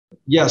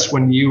Yes,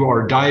 when you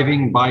are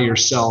diving by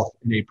yourself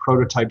in a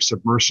prototype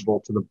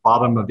submersible to the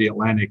bottom of the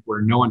Atlantic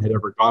where no one had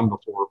ever gone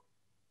before,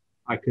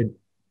 I could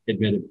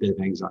admit a bit of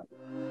anxiety.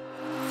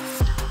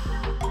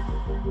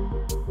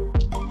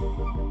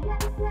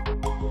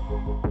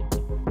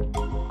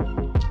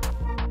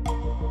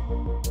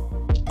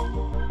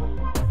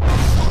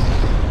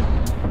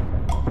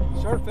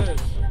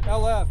 Surface,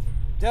 LF,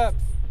 depth,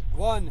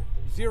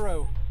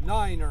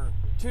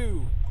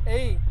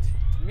 109.28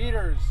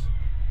 meters.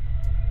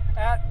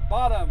 At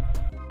bottom.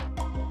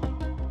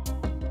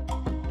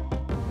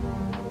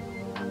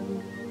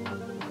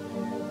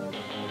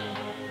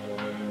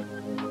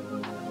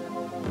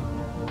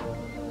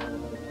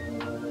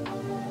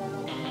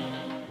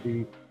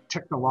 The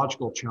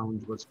technological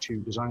challenge was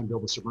to design and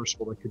build a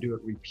submersible that could do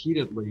it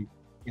repeatedly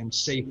and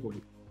safely.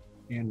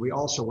 And we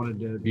also wanted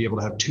to be able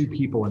to have two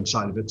people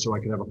inside of it, so I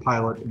could have a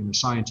pilot and a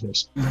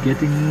scientist.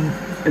 Getting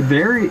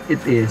there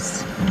it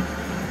is.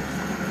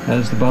 That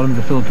is the bottom of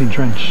the Philippine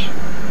Trench.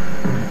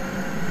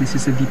 This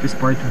is the deepest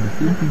part of the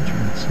Philippine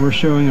Trench. We're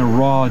showing a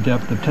raw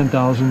depth of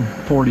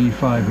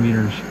 10,045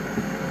 meters.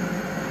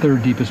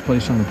 Third deepest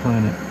place on the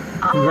planet.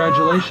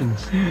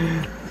 Congratulations.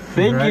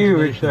 Thank you,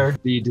 Victor.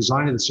 The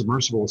design of the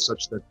submersible is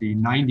such that the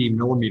 90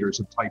 millimeters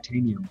of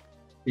titanium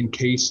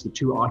encase the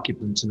two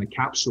occupants in a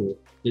capsule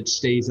that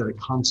stays at a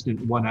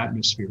constant 1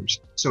 atmospheres.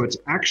 So it's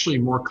actually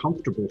more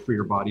comfortable for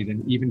your body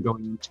than even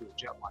going into a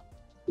jet line.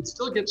 It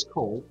still gets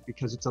cold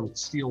because it's a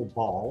steel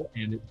ball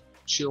and it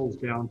chills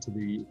down to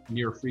the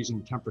near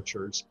freezing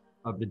temperatures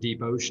of the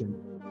deep ocean.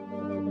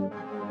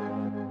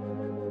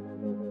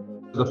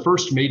 The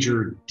first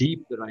major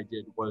deep that I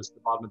did was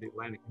the bottom of the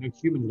Atlantic. No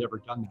human had ever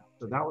done that.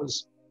 So that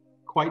was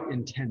quite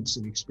intense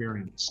in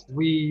experience.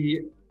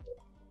 We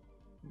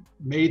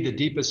made the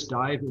deepest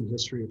dive in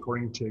history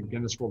according to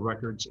Guinness World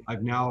Records.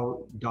 I've now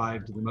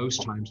dived the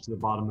most times to the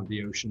bottom of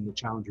the ocean, the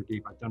Challenger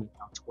Deep. I've done it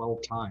now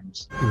 12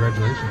 times.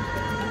 Congratulations.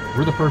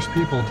 We're the first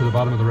people to the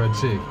bottom of the Red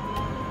Sea.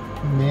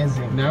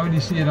 Amazing. Now when you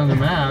see it on the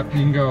map, you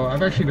can go,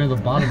 I've actually been to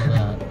the bottom of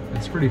that.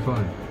 It's pretty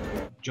fun.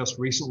 Just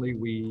recently,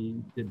 we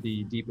did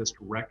the deepest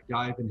wreck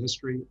dive in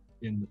history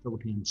in the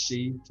Philippine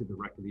Sea to the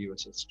wreck of the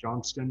USS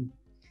Johnston.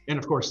 And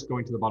of course,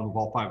 going to the bottom of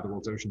all 5 of the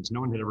world's oceans. No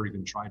one had ever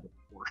even tried it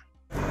before.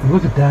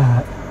 Look at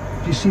that.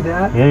 Do you see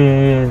that?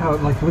 Yeah. How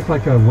it looked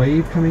like a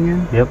wave coming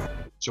in? Yep.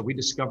 So we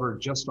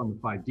discovered just on the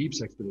 5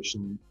 Deeps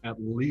expedition,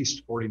 at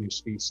least 40 new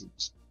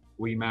species.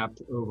 We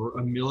mapped over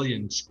 1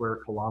 million square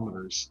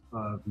kilometers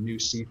of new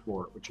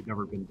seafloor, which had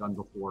never been done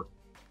before.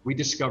 We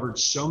discovered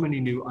so many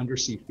new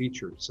undersea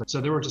features. So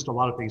there were just a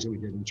lot of things that we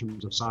did in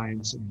terms of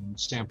science and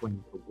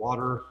sampling of the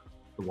water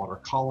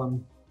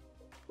column.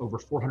 Over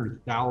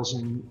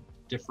 400,000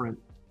 different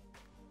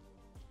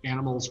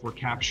animals were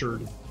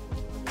captured.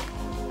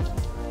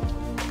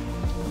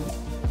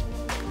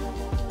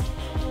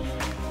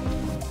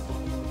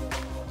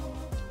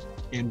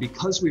 And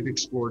because we've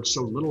explored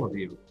so little of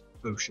the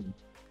ocean,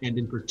 and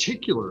in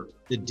particular,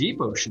 the deep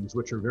oceans,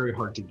 which are very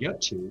hard to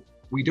get to,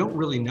 we don't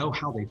really know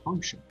how they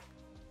function.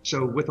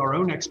 So with our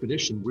own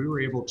expedition, we were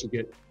able to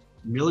get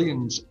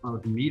millions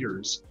of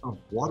meters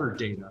of water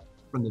data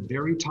from the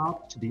very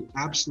top to the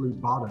absolute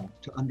bottom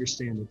to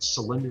understand its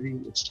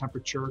salinity, its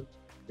temperature,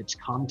 its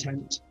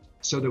content,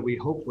 so that we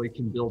hopefully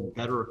can build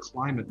better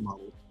climate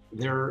model.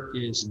 There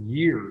is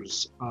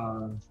years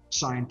of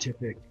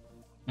scientific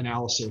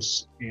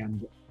analysis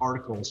and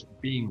articles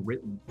being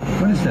written.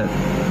 What is that?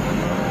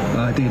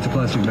 I think it's a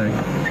plastic bag.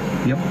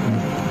 Yep.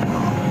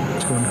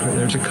 It's going crazy.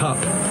 There's a cup.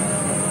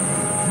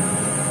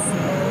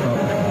 Oh,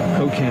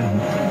 Coke can.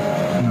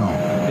 No.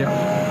 Yeah.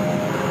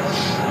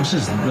 This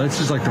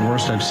is like the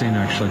worst I've seen,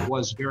 actually. It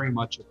was very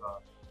much of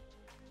a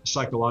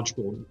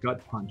psychological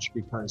gut punch,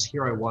 because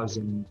here I was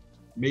in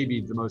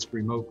maybe the most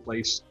remote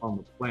place on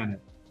the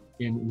planet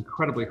in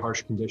incredibly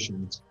harsh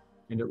conditions,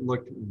 and it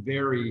looked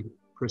very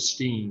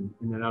pristine.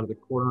 And then out of the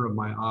corner of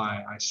my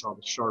eye, I saw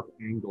the sharp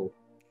angle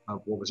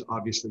of what was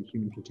obviously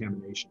human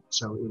contamination.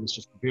 So it was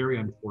just very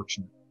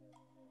unfortunate.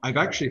 I've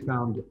actually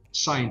found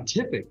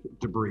scientific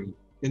debris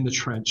in the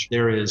trench.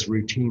 There is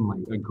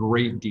routinely a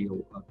great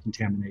deal of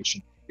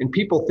contamination. And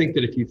people think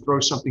that if you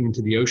throw something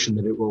into the ocean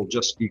that it will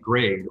just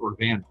degrade or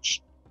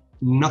vanish.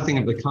 Nothing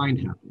of the kind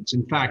happens.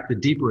 In fact, the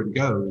deeper it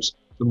goes,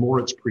 the more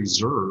it's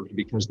preserved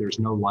because there's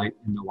no light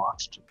and no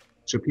oxygen.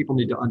 So people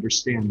need to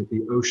understand that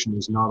the ocean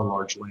is not a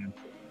large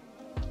landfill.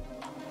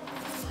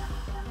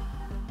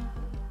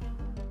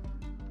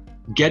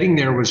 Getting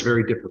there was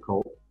very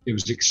difficult. It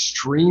was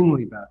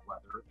extremely bad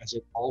weather, as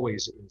it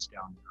always is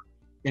down there.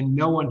 And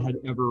no one had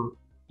ever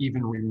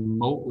even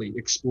remotely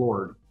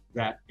explored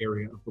that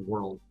area of the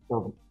world,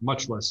 or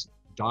much less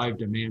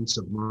dived a manned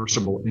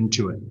submersible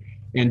into it.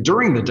 And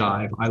during the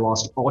dive, I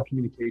lost all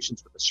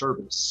communications with the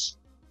service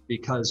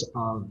because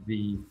of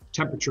the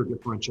temperature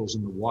differentials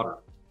in the water.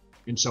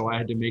 And so I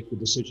had to make the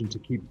decision to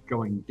keep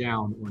going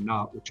down or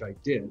not, which I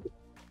did.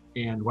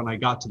 And when I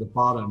got to the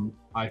bottom,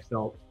 I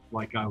felt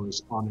like I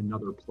was on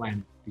another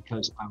planet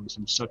because I was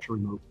in such a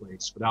remote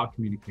place without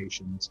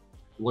communications,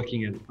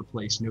 looking at a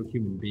place no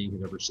human being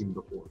had ever seen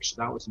before. So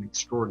that was an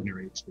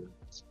extraordinary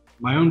experience.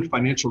 My own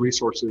financial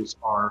resources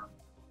are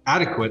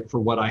adequate for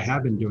what I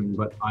have been doing,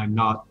 but I'm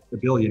not a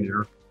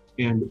billionaire.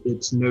 And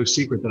it's no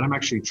secret that I'm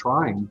actually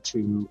trying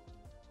to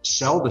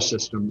sell the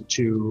system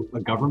to a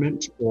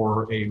government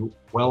or a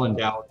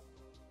well-endowed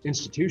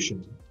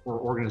institution or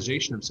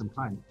organization of some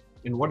kind.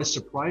 And what is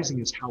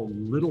surprising is how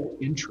little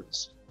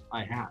interest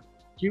I have.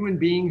 Human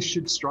beings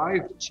should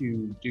strive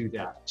to do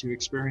that, to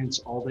experience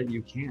all that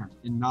you can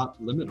and not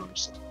limit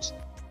ourselves.